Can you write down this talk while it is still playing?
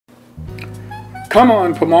Come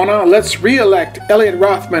on, Pomona, let's re-elect Elliott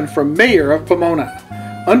Rothman for Mayor of Pomona.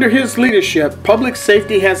 Under his leadership, public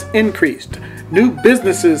safety has increased, new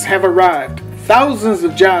businesses have arrived, thousands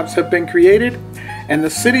of jobs have been created, and the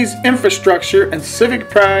city's infrastructure and civic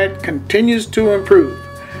pride continues to improve.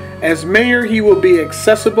 As mayor, he will be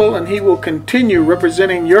accessible and he will continue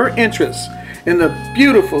representing your interests in the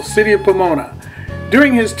beautiful city of Pomona.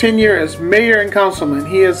 During his tenure as mayor and councilman,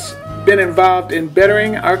 he has been involved in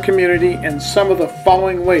bettering our community in some of the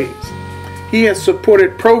following ways. He has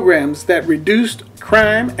supported programs that reduced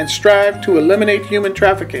crime and strive to eliminate human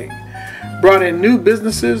trafficking, brought in new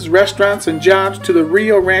businesses, restaurants, and jobs to the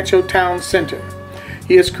Rio Rancho Town Center.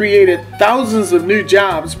 He has created thousands of new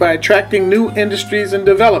jobs by attracting new industries and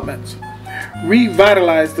developments,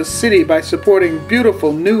 revitalized the city by supporting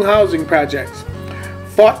beautiful new housing projects,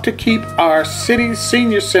 fought to keep our city's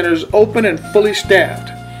senior centers open and fully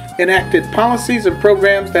staffed, enacted policies and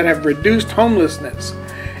programs that have reduced homelessness,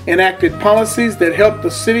 enacted policies that help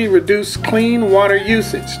the city reduce clean water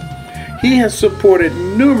usage. He has supported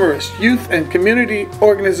numerous youth and community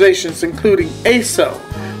organizations including ASO,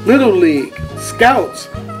 Little League, Scouts,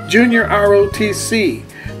 Junior ROTC,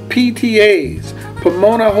 PTAs,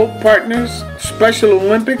 Pomona Hope Partners, Special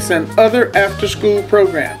Olympics, and other after-school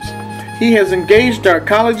programs. He has engaged our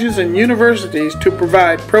colleges and universities to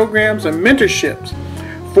provide programs and mentorships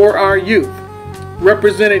for our youth,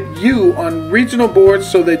 represented you on regional boards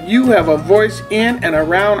so that you have a voice in and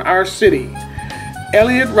around our city.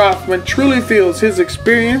 Elliott Rothman truly feels his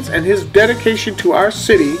experience and his dedication to our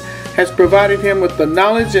city has provided him with the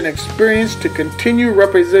knowledge and experience to continue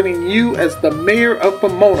representing you as the mayor of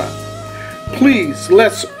Pomona. Please,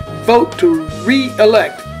 let's vote to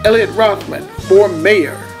re-elect Elliott Rothman for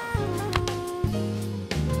mayor.